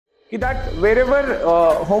that wherever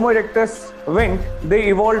Homo erectus went, they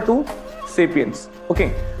evolved to sapiens.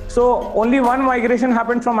 Okay, so only one migration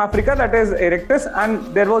happened from Africa, that is erectus,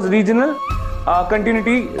 and there was regional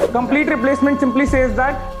continuity. Complete replacement simply says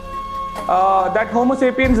that that Homo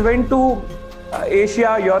sapiens went to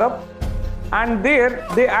Asia, Europe, and there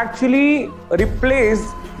they actually replaced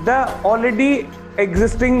the already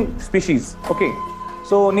existing species. Okay,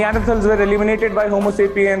 so Neanderthals were eliminated by Homo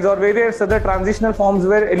sapiens, or various other transitional forms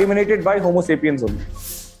were eliminated by Homo sapiens only.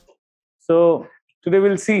 So today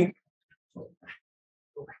we'll see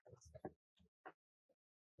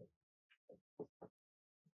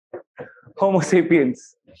Homo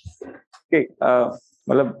sapiens. Okay,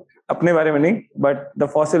 मतलब अपने बारे में नहीं, but the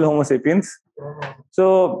fossil Homo sapiens.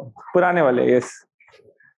 So पुराने वाले, yes.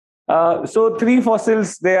 So 3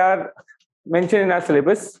 fossils, they are mentioned in our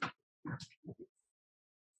syllabus.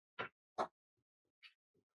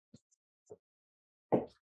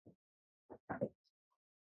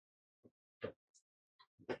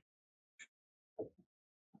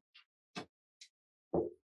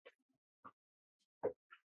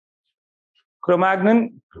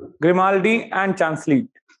 Cro-Magnon, Grimaldi, and Chancelete.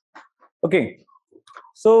 Okay,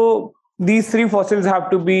 so these 3 fossils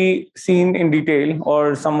have to be seen in detail,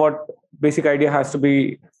 or somewhat basic idea has to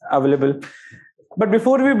be available. But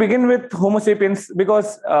before we begin with Homo sapiens,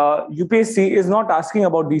 because UPSC is not asking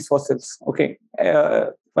about these fossils, okay,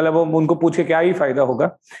 मतलब उनको पूछे क्या ही फायदा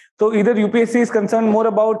होगा. So either UPSC is concerned more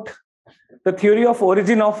about the theory of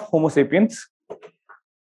origin of Homo sapiens,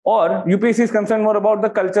 or UPSC is concerned more about the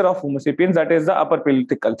culture of Homo sapiens, that is the upper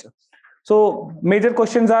Paleolithic culture. So major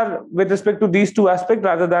questions are with respect to these 2 aspects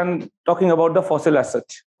rather than talking about the fossil as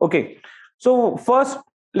such. Okay, so first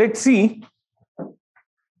let's see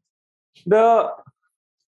the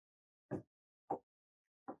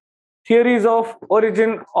theories of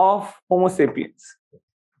origin of Homo sapiens.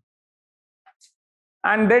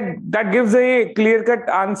 And that gives a clear-cut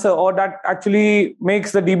answer, or that actually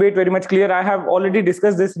makes the debate very much clear. I have already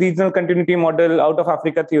discussed this regional continuity model out of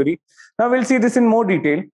Africa theory. Now we'll see this in more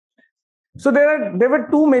detail. So there were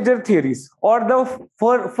 2 major theories, or the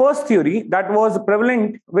first theory that was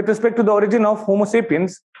prevalent with respect to the origin of Homo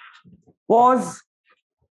sapiens was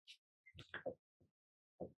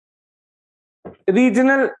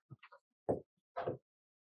regional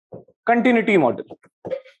continuity model,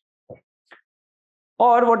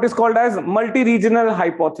 or what is called as multi-regional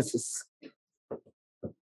hypothesis.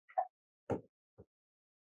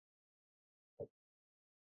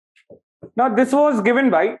 Now this was given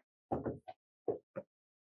by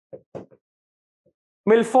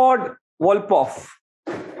Milford Wolpoff.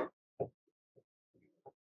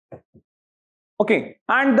 Okay,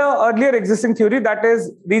 and the earlier existing theory, that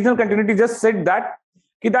is regional continuity, just said that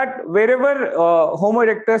wherever Homo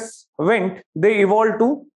erectus went, they evolved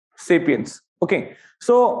to sapiens. Okay,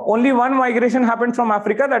 so only one migration happened from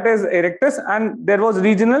Africa, that is erectus, and there was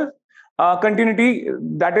regional continuity,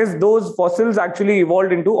 that is those fossils actually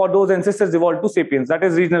evolved into, or those ancestors evolved to sapiens, that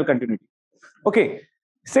is regional continuity. Okay,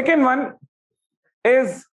 second one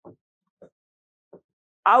is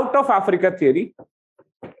out of Africa theory.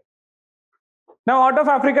 Now out of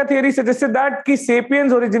Africa theory suggested that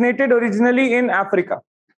sapiens originated originally in Africa.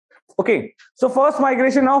 Okay, so first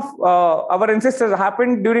migration of our ancestors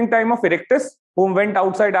happened during time of erectus, who went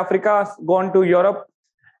outside Africa, gone to Europe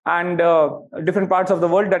and different parts of the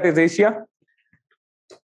world, that is Asia.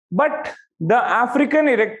 But the African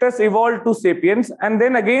erectus evolved to sapiens, and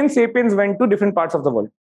then again sapiens went to different parts of the world.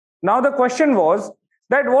 Now the question was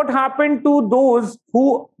that what happened to those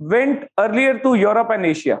who went earlier to Europe and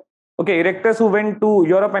Asia? Okay, erectus who went to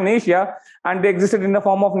Europe and Asia, and they existed in the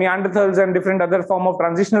form of Neanderthals and different other form of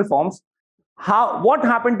transitional forms. What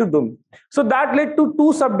happened to them? So that led to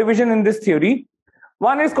 2 subdivisions in this theory.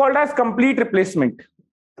 One is called as complete replacement.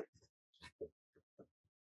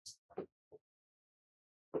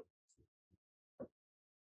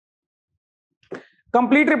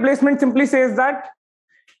 Complete replacement simply says that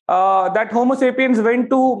that Homo sapiens went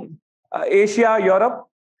to Asia, Europe,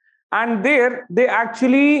 and there they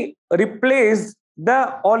actually replaced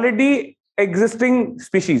the already existing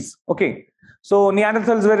species. Okay, so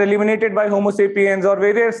Neanderthals were eliminated by Homo sapiens, or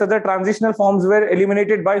various other transitional forms were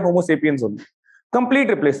eliminated by Homo sapiens only. Complete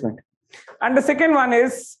replacement. And the second one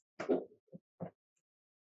is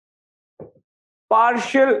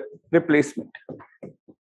partial replacement,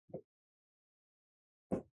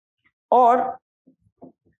 or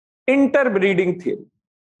interbreeding theory.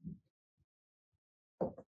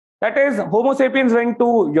 That is, Homo sapiens went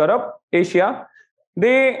to Europe, Asia.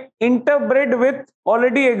 They interbred with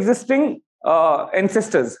already existing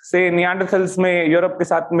ancestors, say Neanderthals में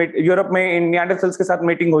Europe में Neanderthals के साथ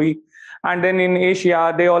mating हुई, and then in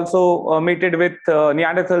Asia they also mated with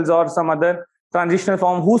Neanderthals or some other transitional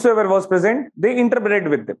form, whosoever was present, they interbred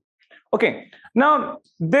with them. Okay, now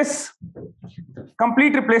this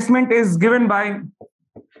complete replacement is given by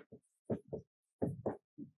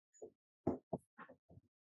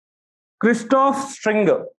Christoph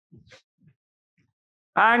Stringer,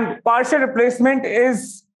 and partial replacement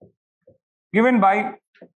is given by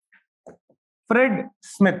Fred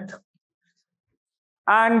Smith.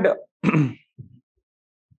 And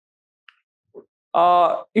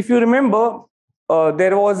if you remember,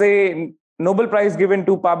 there was a Nobel Prize given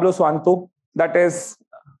to Pablo Suanto, that is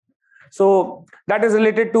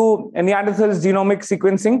related to Neanderthals genomic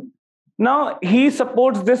sequencing. Now he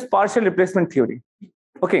supports this partial replacement theory.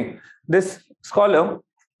 Okay, this scholar.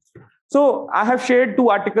 So I have shared 2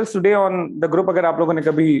 articles today on the group. अगर आप लोगों ने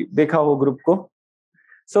कभी देखा हो group को,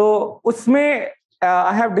 so उसमें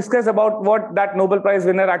I have discussed about what that Nobel Prize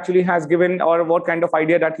winner actually has given, or what kind of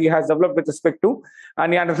idea that he has developed with respect to a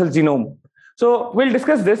Neanderthal genome. So we'll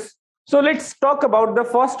discuss this. So let's talk about the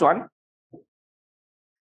first one,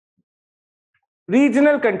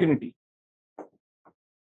 regional continuity.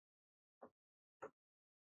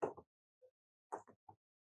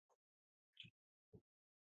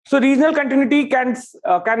 So regional continuity can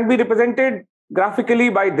be represented graphically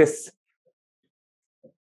by this.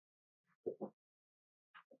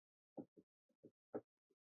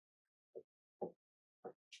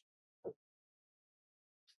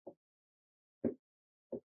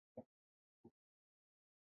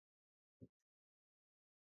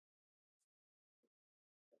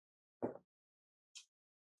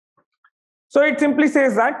 So it simply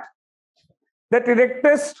says that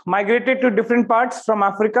erectus migrated to different parts from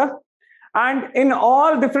Africa, and in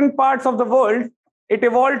all different parts of the world, it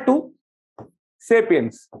evolved to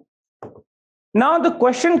sapiens. Now the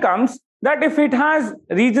question comes that if it has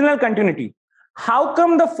regional continuity, how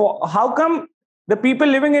come the people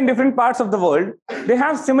living in different parts of the world, they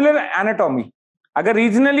have similar anatomy? Agar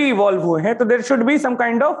regionally evolve हुए हैं, तो there should be some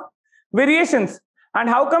kind of variations. And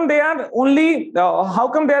how come they are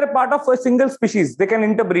a part of a single species? They can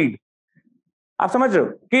interbreed. आप समझ रहे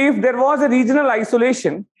हो कि if there was a regional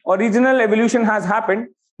isolation or regional evolution has happened,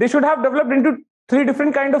 they should have developed into 3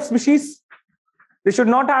 different kind of species. They should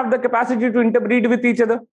not have the capacity to interbreed with each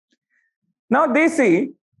other. Now they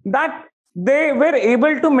say that they were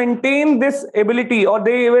able to maintain this ability, or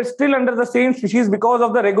they were still under the same species because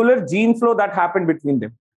of the regular gene flow that happened between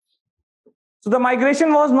them. So the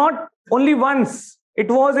migration was not only once, it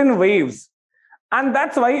was in waves. And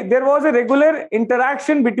that's why there was a regular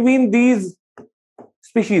interaction between these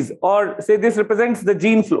species, or say this represents the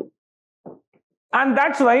gene flow. And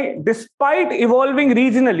that's why, despite evolving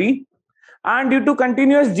regionally and due to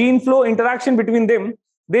continuous gene flow interaction between them,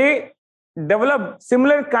 they developed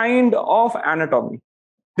similar kind of anatomy.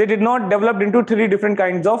 They did not develop into 3 different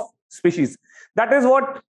kinds of species. That is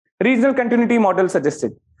what regional continuity model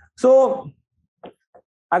suggested. So,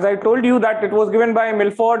 as I told you that it was given by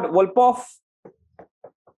Milford Wolpoff.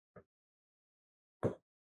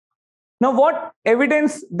 Now, what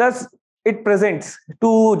evidence does it presents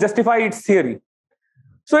to justify its theory?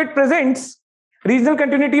 So it presents regional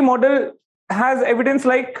continuity model has evidence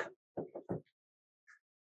like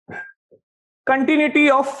continuity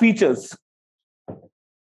of features.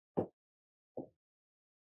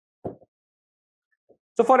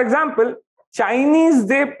 So for example, Chinese,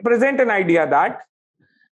 they present an idea that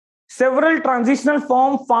several transitional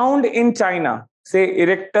forms found in China, say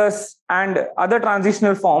erectus and other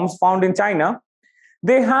transitional forms found in China,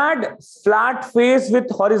 they had flat face with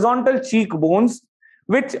horizontal cheekbones,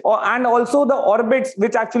 and also the orbits,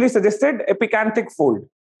 which actually suggested epicanthic fold.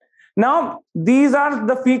 Now, these are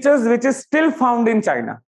the features which is still found in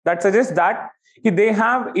China that suggests that they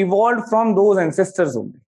have evolved from those ancestors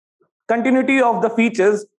only. Continuity of the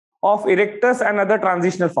features of erectus and other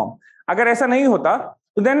transitional form. Agar aisa nahi hota,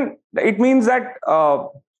 then it means that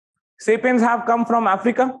sapiens have come from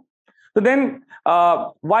Africa. So then,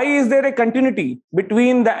 why is there a continuity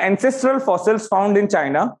between the ancestral fossils found in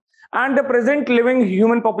China and the present living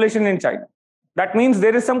human population in China? That means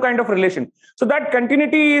there is some kind of relation. So that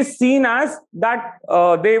continuity is seen as that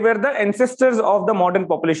they were the ancestors of the modern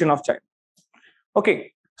population of China.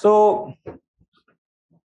 Okay, so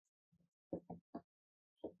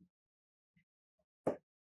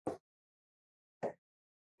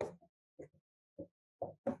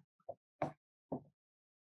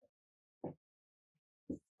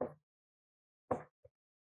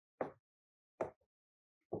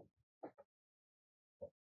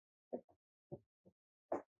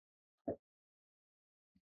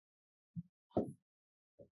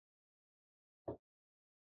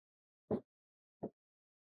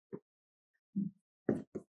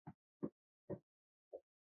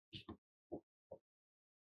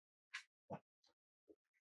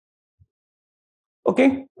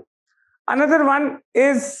Okay. Another one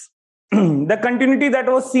is the continuity that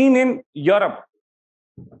was seen in Europe.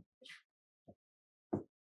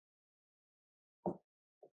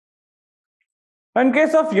 In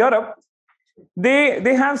case of Europe,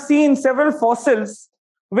 they have seen several fossils,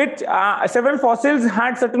 which several fossils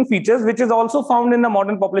had certain features, which is also found in the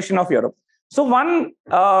modern population of Europe. So one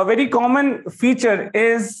very common feature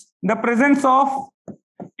is the presence of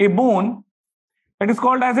a bone that is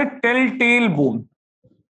called as a telltale bone.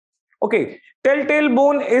 Okay, telltale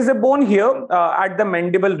bone is a bone here at the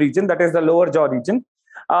mandible region, that is the lower jaw region,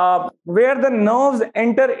 where the nerves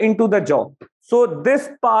enter into the jaw. So this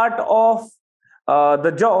part of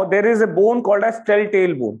the jaw, there is a bone called as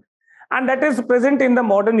telltale bone, and that is present in the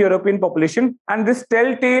modern European population. And this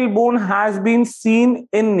telltale bone has been seen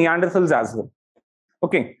in Neanderthals as well.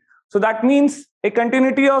 Okay, so that means a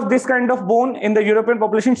continuity of this kind of bone in the European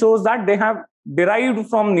population shows that they have derived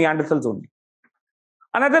from Neanderthals only.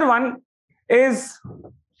 Another one is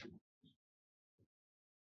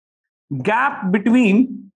gap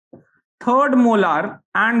between third molar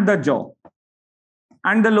and the jaw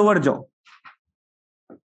and the lower jaw.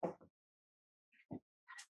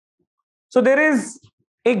 So there is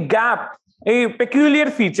a gap, a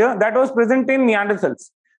peculiar feature that was present in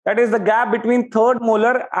Neanderthals. That is the gap between third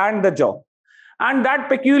molar and the jaw. And that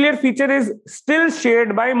peculiar feature is still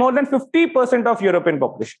shared by more than 50% of European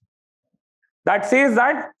population. That says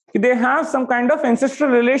that they have some kind of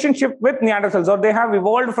ancestral relationship with Neanderthals, or they have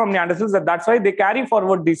evolved from Neanderthals, and that's why they carry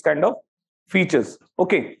forward these kind of features.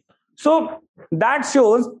 Okay, so that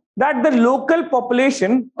shows that the local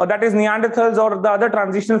population, or that is Neanderthals or the other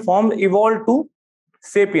transitional forms, evolved to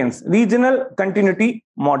sapiens, regional continuity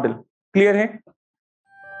model. Clear hai?